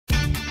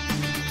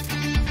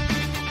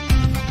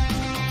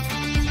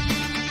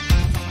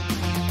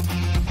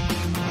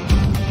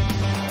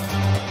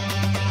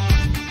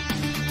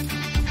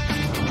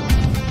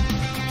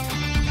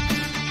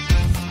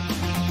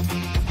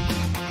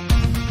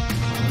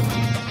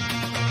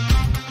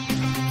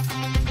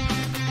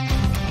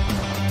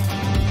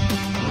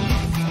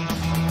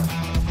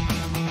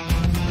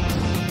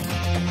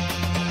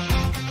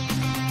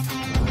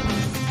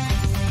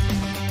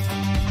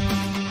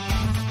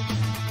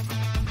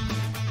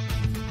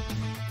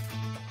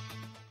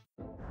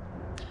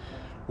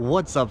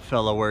What's up,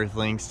 fellow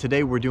Earthlings?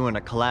 Today we're doing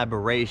a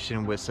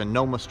collaboration with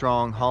Sonoma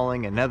Strong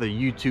Hauling, another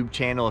YouTube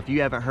channel. If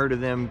you haven't heard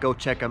of them, go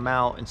check them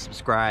out and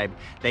subscribe.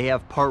 They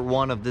have part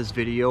 1 of this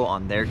video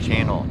on their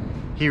channel.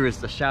 Here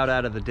is the shout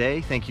out of the day.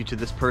 Thank you to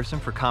this person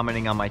for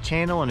commenting on my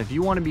channel, and if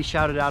you want to be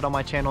shouted out on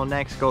my channel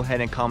next, go ahead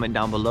and comment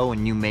down below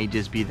and you may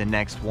just be the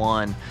next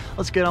one.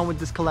 Let's get on with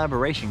this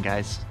collaboration,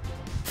 guys.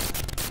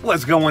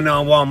 What's going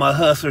on, all my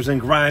hustlers and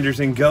grinders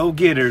and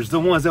go-getters? The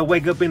ones that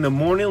wake up in the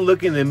morning,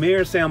 look in the mirror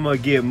and say, I'm gonna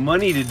get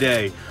money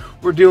today.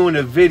 We're doing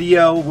a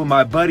video with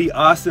my buddy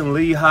Austin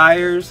Lee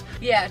Hiers.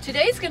 Yeah,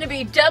 today's gonna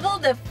be double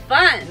the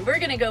fun. We're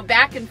gonna go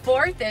back and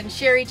forth and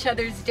share each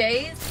other's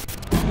days.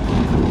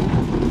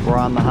 We're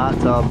on the hot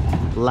tub.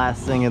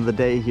 Last thing of the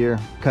day here.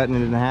 Cutting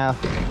it in half,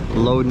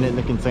 loading it in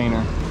the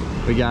container.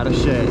 We got a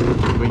shed,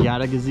 we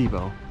got a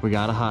gazebo, we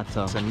got a hot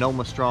tub.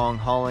 Sonoma Strong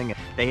Hauling,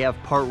 they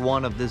have part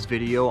 1 of this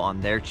video on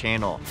their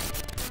channel.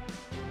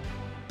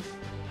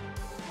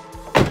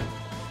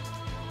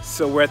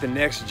 So we're at the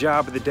next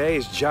job of the day.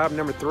 It's job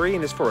number 3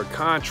 and it's for a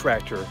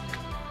contractor.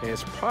 And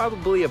it's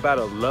probably about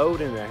a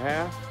load and a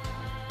half.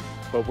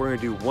 But we're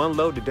gonna do 1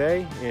 load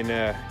today and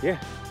yeah,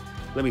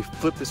 let me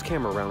flip this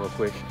camera around real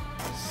quick.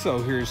 So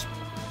here's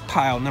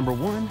pile number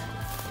 1.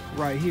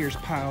 Right here's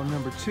pile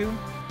number 2.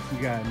 We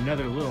got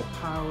another little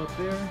pile up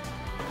there.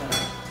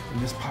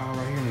 And this pile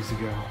right here needs to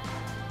go.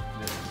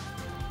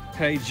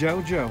 Hey,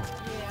 Jojo.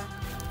 Yeah.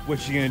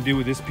 What you gonna do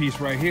with this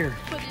piece right here?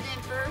 Put it in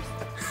first.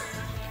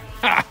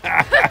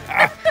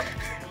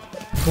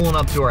 Pulling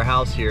up to our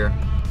house here,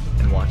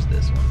 and watch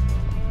this one.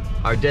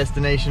 Our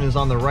destination is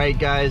on the right,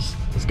 guys.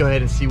 Let's go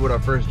ahead and see what our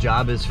first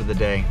job is for the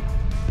day.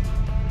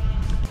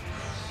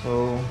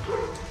 So,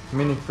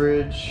 mini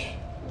fridge,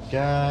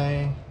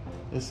 guy,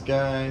 this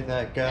guy,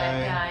 that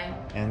guy,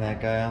 and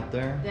that guy out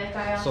there. That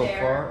guy out so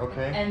there. far,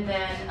 okay. And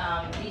then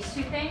these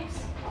 2 things.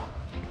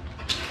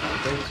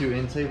 Those 2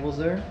 end tables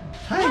there.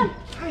 Hi,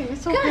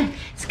 it's okay.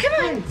 Come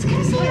on, let's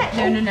go see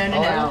it.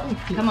 No.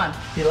 Come on.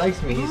 He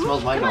likes me. He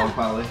smells my dog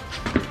probably.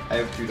 I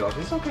have 2 dogs.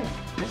 It's okay.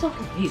 It's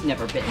okay. He's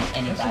never bitten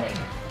anybody.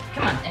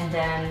 Come on. And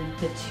then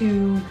the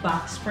 2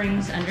 box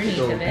springs underneath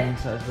So, of it. king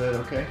size bed,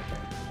 okay.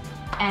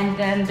 And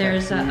then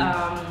there's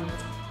a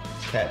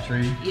Cat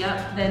tree.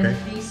 Yep. Then Okay.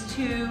 these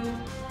 2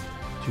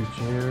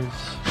 chairs.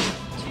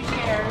 2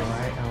 chairs.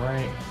 All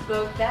right.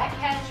 Both that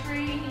cat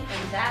tree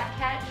and that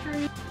cat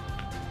tree.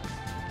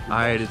 All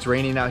right, it's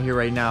raining out here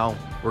right now.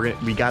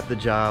 We got the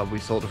job. We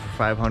sold it for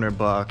 500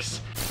 bucks.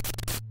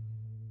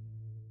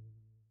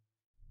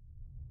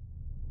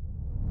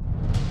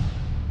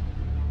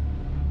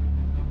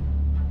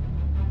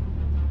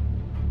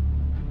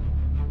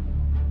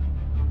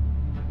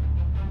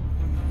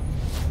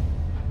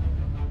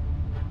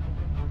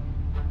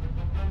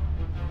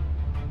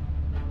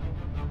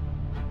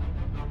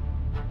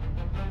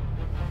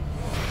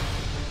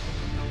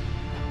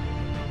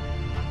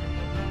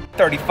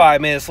 "35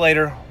 minutes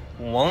later,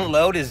 1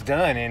 load is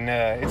done, and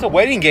it's a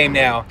waiting game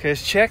now.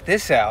 Cause check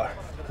this out,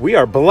 we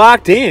are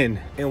blocked in,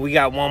 and we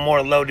got 1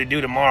 more load to do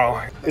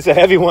tomorrow. It's a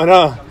heavy one,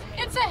 huh?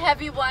 It's a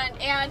heavy one,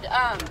 and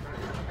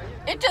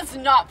it does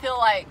not feel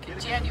like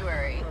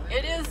January.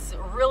 It is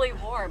really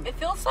warm. It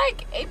feels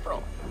like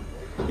April.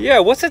 Yeah,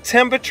 what's the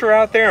temperature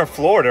out there in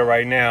Florida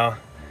right now?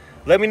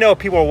 Let me know if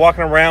people are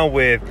walking around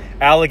with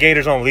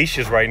alligators on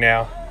leashes right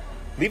now.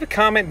 Leave a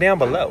comment down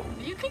below.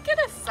 You could get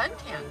a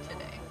suntan today.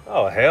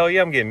 Oh hell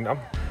yeah, I'm getting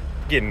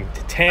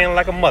tan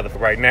like a mother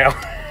right now.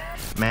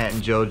 Matt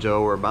and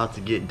JoJo are about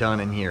to get done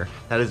in here.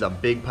 That is a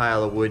big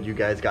pile of wood you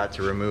guys got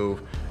to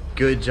remove.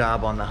 Good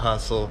job on the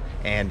hustle.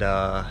 And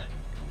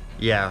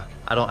yeah,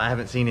 I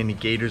haven't seen any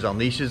gators on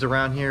leashes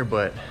around here,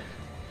 but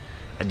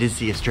I did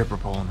see a stripper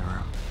pole in the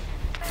room.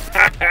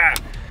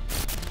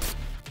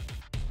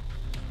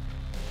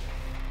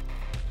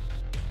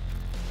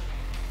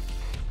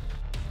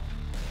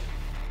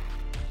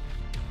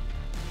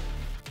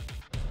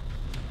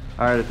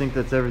 All right, I think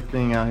that's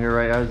everything out here,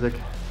 right, Isaac?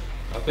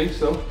 I think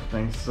so. I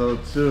think so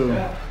too.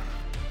 Yeah.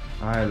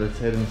 All right, let's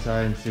head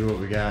inside and see what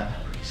we got.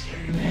 Pretty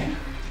scary, man.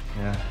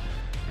 Yeah.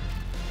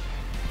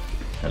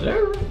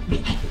 Hello.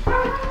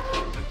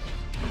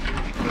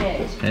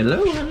 Yes.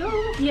 Hello,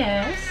 hello.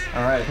 Yes.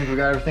 All right, I think we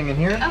got everything in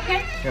here.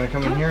 Okay. Gonna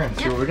come in here and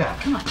see what we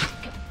got. Come on.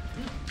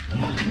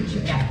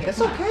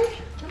 It's okay.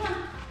 Come on.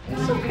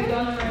 It's okay. Go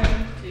in the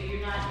room so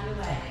you're not in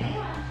the way.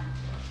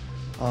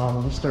 Come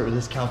on. Let's start with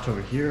this couch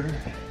over here.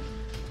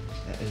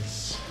 That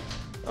is.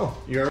 Oh,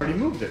 you already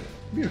moved it.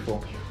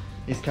 Beautiful.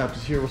 These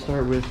couches here. We'll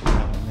start with. I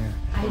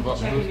had to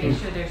check and make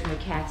sure there's no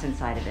cats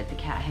inside of it. The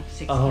cat had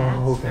 6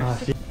 Oh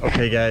cats. gosh.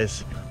 Okay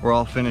guys, we're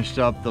all finished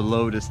up. The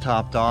load is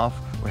topped off.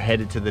 We're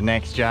headed to the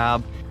next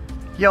job.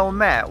 Yo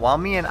Matt, while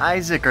me and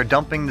Isaac are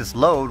dumping this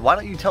load, why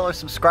don't you tell our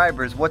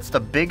subscribers what's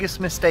the biggest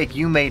mistake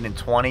you made in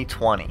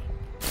 2020?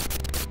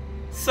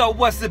 So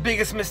what's the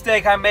biggest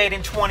mistake I made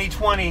in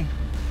 2020?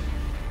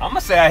 I'm gonna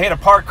say I hit a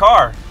parked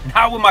car.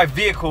 Not with my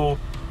vehicle,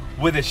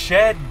 with a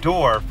shed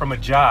door from a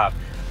job.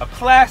 A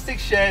plastic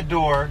shed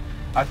door.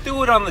 I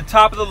threw it on the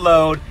top of the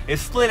load. It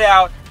slid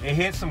out and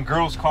hit some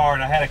girl's car,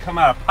 and I had to come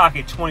out of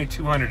pocket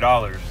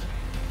 $2,200.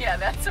 Yeah,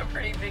 that's a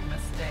pretty big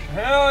mistake.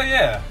 Hell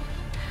yeah.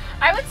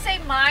 I would say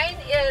mine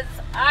is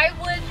I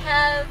would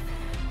have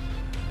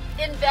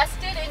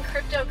invested in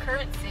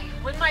cryptocurrency.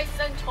 When my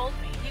son told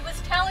me, he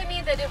was telling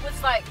me that it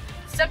was like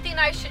something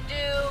I should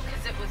do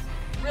because it was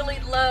really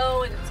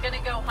low and it's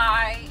going to go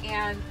high,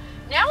 and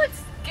now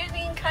it's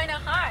getting kind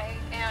of high,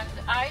 and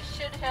I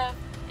should have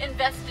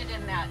invested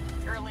in that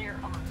earlier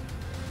on.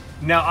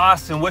 Now,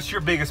 Austin, what's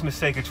your biggest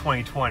mistake of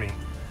 2020?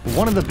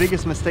 One of the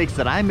biggest mistakes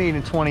that I made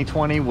in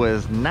 2020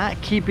 was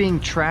not keeping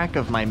track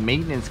of my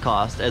maintenance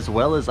cost as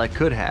well as I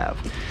could have.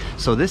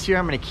 So this year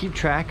I'm going to keep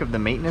track of the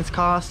maintenance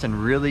cost and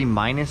really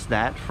minus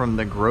that from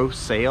the gross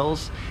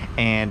sales,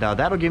 and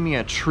that'll give me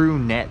a true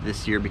net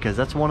this year, because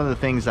that's one of the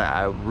things that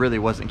I really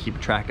wasn't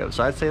keeping track of.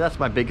 So I'd say that's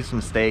my biggest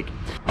mistake.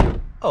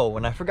 Oh,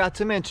 and I forgot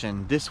to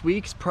mention, this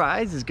week's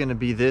prize is going to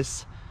be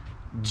this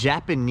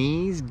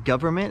Japanese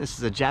government. This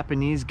is a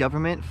Japanese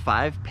government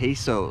 5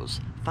 pesos.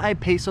 5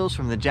 pesos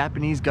from the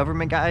Japanese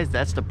government, guys.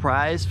 That's the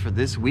prize for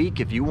this week.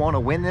 If you want to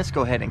win this,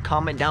 go ahead and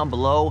comment down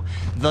below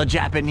the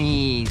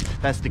Japanese.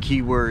 That's the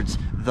keywords,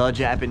 the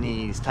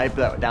Japanese. Type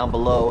that down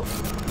below.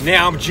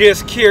 Now, I'm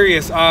just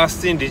curious,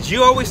 Austin, did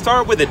you always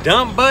start with a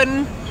dump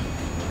button?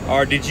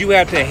 Or did you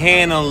have to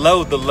hand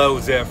unload the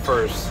loads at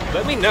first?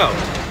 Let me know.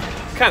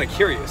 I'm kind of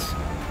curious.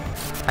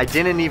 I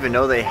didn't even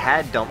know they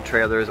had dump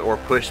trailers or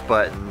push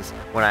buttons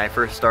when I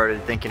first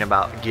started thinking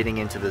about getting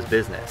into this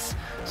business.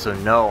 So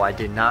no, I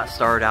did not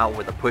start out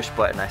with a push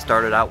button. I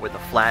started out with a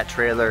flat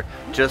trailer,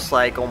 just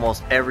like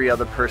almost every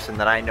other person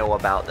that I know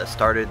about that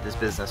started this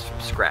business from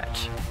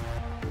scratch.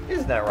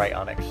 Isn't that right,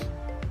 Onyx?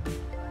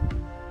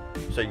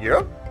 So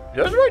yeah,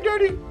 that's right,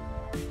 Daddy.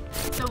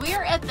 So we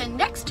are at the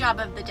next job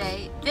of the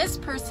day. This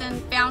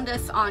person found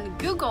us on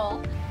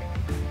Google.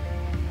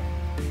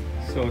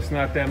 So it's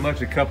not that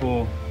much, a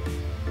couple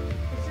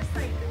It's just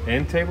like,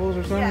 end tables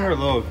or something, Yeah. or a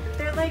little?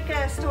 they're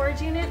like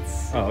storage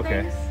units. Oh,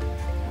 okay.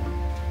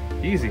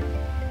 Things. Easy.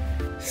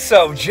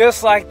 So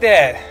just like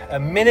that, a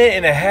minute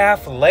and a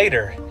half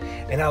later,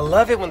 and I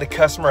love it when the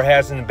customer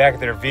has it in the back of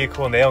their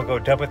vehicle and they don't go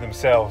dump it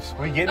themselves.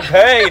 We're getting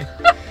paid.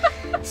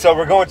 So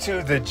we're going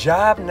to the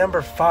job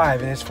number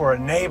 5, and it's for a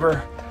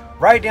neighbor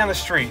right down the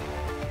street.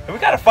 And we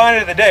got to find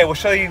it of the day. We'll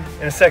show you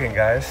in a second,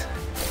 guys.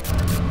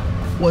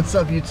 What's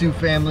up, YouTube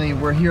family?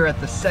 We're here at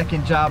the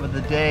second job of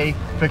the day,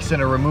 fixing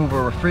to remove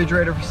a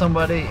refrigerator for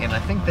somebody, and I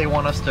think they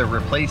want us to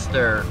replace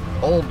their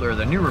old or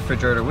the new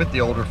refrigerator with the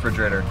old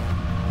refrigerator,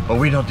 but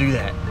we don't do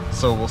that,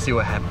 so we'll see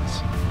what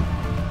happens.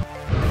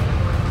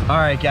 All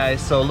right, guys,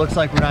 so it looks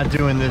like we're not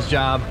doing this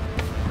job.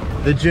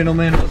 The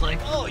gentleman was like,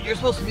 "Oh, you're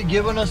supposed to be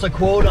giving us a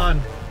quote on,"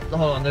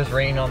 hold on, there's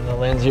rain on the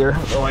lens here.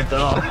 Don't wipe that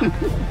off.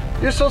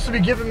 "You're supposed to be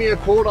giving me a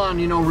quote on,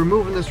 you know,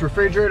 removing this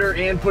refrigerator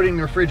and putting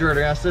the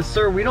refrigerator." I said,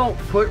 "Sir, we don't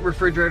put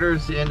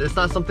refrigerators in. It's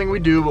not something we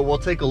do, but we'll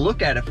take a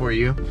look at it for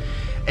you."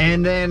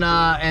 And then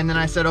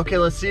I said, "Okay,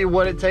 let's see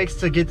what it takes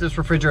to get this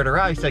refrigerator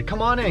out." He said,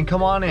 "Come on in,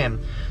 come on in."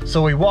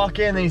 So we walk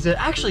in, and he said,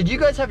 "Actually, do you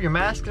guys have your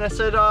mask?" And I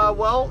said,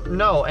 "Well,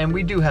 no, and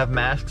we do have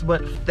masks,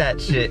 but that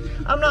shit.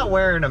 I'm not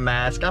wearing a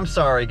mask. I'm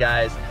sorry,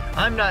 guys.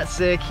 I'm not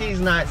sick. He's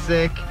not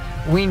sick.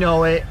 We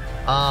know it."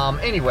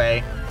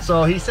 Anyway,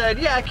 so he said,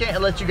 "Yeah, I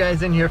can't let you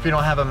guys in here if you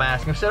don't have a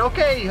mask." And I said,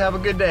 "Okay, you have a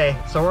good day."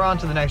 So we're on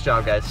to the next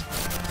job, guys.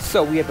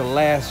 So we have the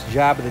last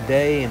job of the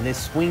day, and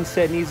this swing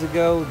set needs to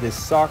go, this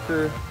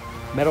soccer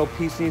metal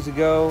piece needs to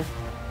go,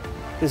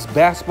 this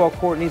basketball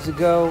court needs to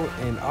go,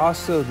 and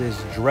also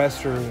this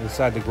dresser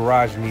inside the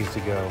garage needs to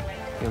go.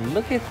 And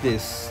look at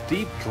this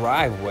steep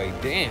driveway,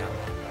 damn.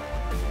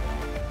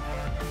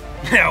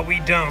 Now we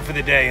done for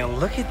the day, and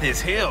look at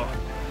this hill.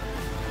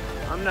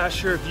 I'm not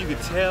sure if you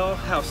could tell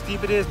how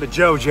steep it is, but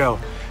JoJo,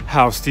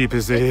 how steep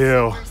is the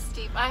hill? Super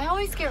steep. I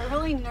always get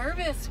really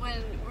nervous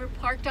when we're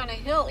parked on a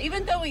hill.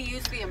 Even though we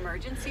use the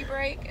emergency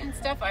brake and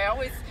stuff,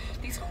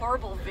 these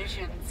horrible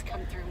visions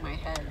come through my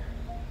head.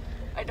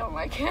 I don't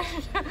like it.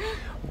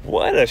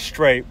 What a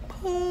straight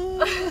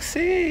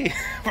pussy.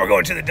 We're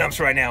going to the dumps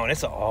right now, and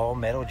it's an all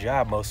metal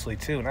job mostly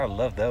too, and I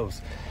love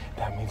those.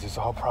 That means it's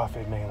all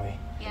profit mainly.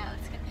 Yeah,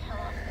 let's get the hell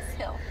off this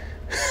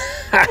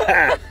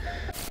hill.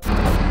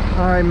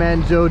 All right,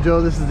 man,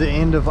 JoJo, this is the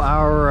end of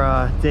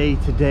our day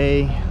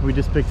today. We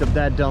just picked up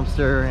that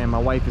dumpster, and my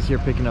wife is here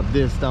picking up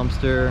this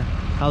dumpster.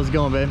 How's it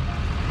going, babe?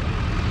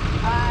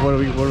 What do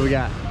we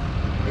got?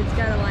 It's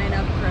got to line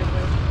up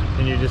correctly.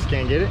 And you just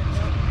can't get it?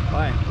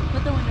 Why?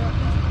 Put the window up,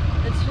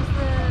 please. It's just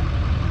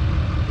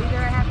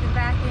either I have to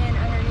back in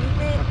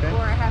underneath it, Okay.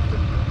 or I have to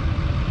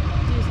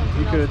do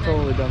something You else. could have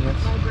totally done this.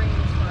 My brain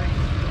is frying.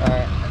 All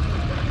right, That's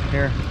what's good.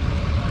 here.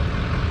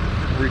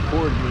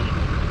 Record me.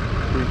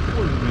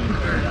 Record me.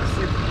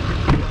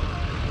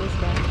 This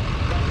guy.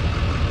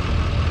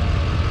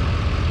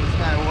 This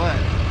guy what?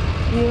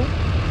 You?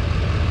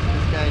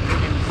 This guy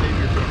didn't save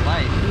your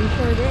life. You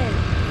sure did.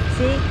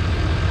 See?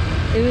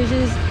 It was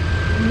just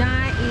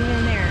not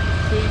even there.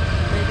 See?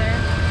 Right there?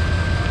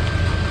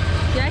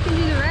 See, I can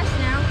do the rest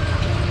now.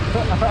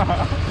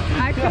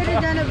 I could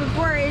have done it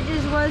before. It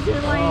just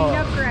wasn't lining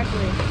up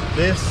correctly.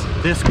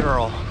 This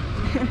girl.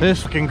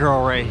 This fucking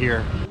girl right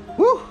here.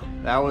 Woo!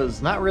 that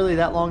was not really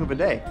that long of a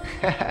day.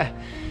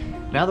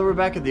 Now that we're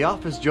back at the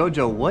office,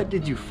 Jojo, what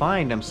did you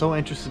find? I'm so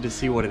interested to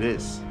see what it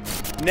is.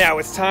 Now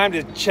it's time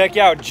to check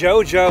out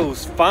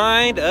JoJo's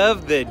find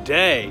of the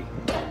day.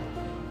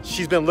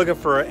 She's been looking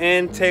for an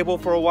end table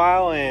for a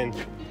while and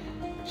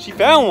she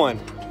found one.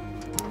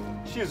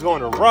 She was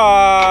going to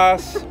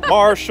Ross,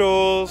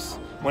 Marshall's,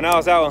 when I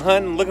was out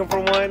hunting looking for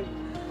one.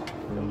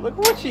 And look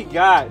what she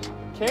got.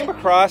 Came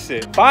across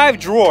it. 5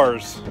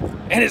 drawers.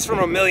 And it's from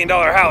 $1 million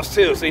house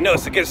too, so you know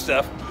it's the good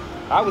stuff.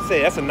 I would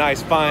say that's a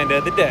nice find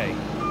of the day.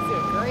 It's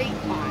a great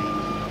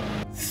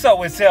find.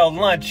 So it's El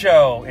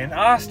Luncho. In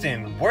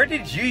Austin, where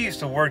did you used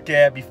to work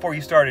at before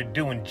you started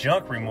doing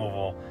junk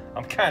removal?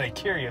 I'm kind of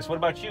curious. What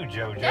about you,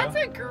 JoJo? That's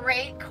a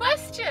great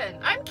question.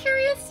 I'm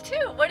curious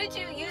too. What did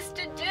you used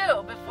to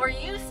do before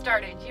you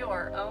started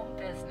your own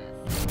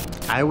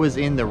business? I was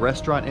in the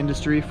restaurant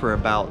industry for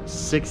about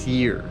 6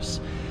 years.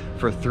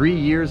 For 3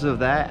 years of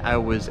that, I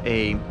was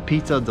a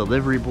pizza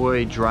delivery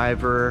boy,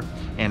 driver,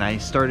 and I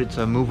started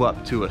to move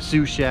up to a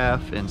sous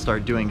chef and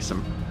start doing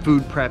some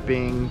food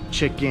prepping,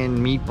 chicken,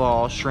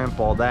 meatball, shrimp,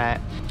 all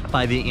that.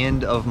 By the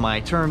end of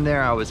my term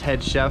there, I was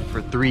head chef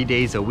for 3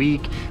 days a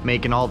week,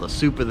 making all the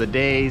soup of the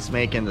days,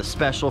 making the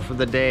special for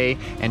the day,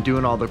 and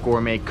doing all the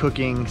gourmet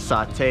cooking,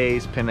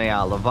 sautés, penne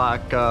alla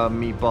vodka,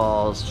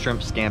 meatballs,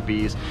 shrimp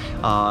scampi's,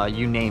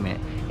 you name it.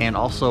 And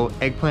also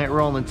eggplant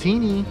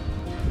rollatini.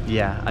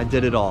 Yeah, I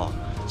did it all.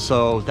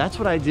 So that's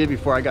what I did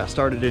before I got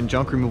started in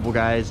junk removal,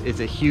 guys. It's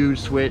a huge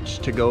switch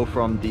to go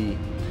from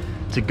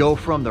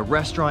the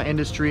restaurant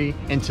industry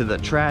into the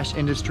trash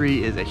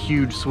industry is a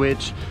huge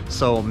switch.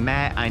 So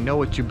Matt, I know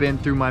what you've been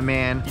through, my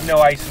man. You know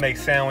I used to make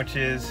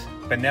sandwiches,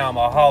 but now I'm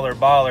a holler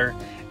baller.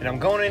 And I'm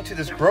going into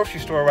this grocery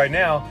store right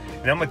now,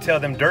 and I'm gonna tell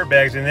them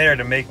dirtbags in there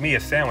to make me a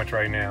sandwich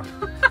right now.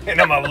 And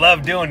I'm gonna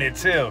love doing it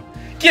too.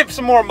 Get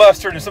some more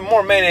mustard and some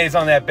more mayonnaise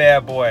on that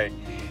bad boy.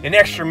 And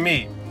extra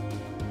meat.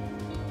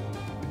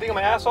 You think I'm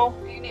an asshole?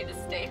 You need to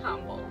stay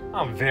humble.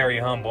 I'm very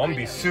humble. I'm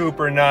gonna be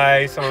super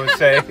nice. I'm gonna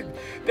say,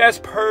 that's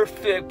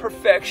perfect,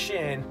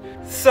 perfection.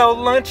 So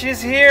lunch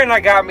is here and I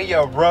got me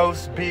a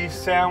roast beef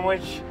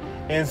sandwich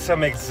and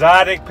some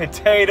exotic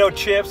potato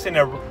chips and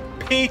a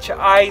peach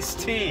iced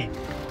tea.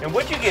 And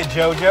what'd you get,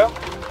 JoJo?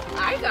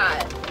 I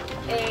got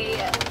a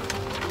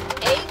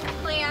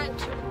eggplant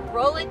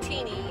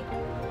rollatini.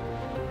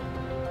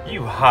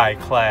 You high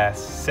class,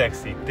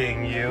 sexy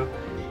thing, you.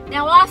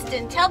 Now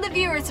Austin, tell the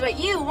viewers what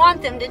you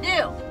want them to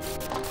do.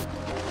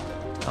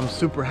 I'm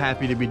super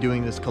happy to be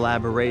doing this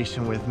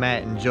collaboration with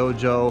Matt and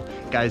JoJo.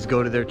 Guys,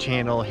 go to their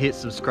channel, hit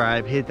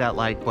subscribe, hit that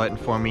like button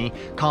for me,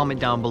 comment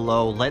down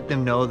below, let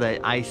them know that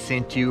I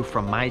sent you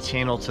from my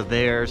channel to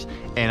theirs,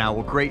 and I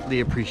will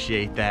greatly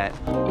appreciate that.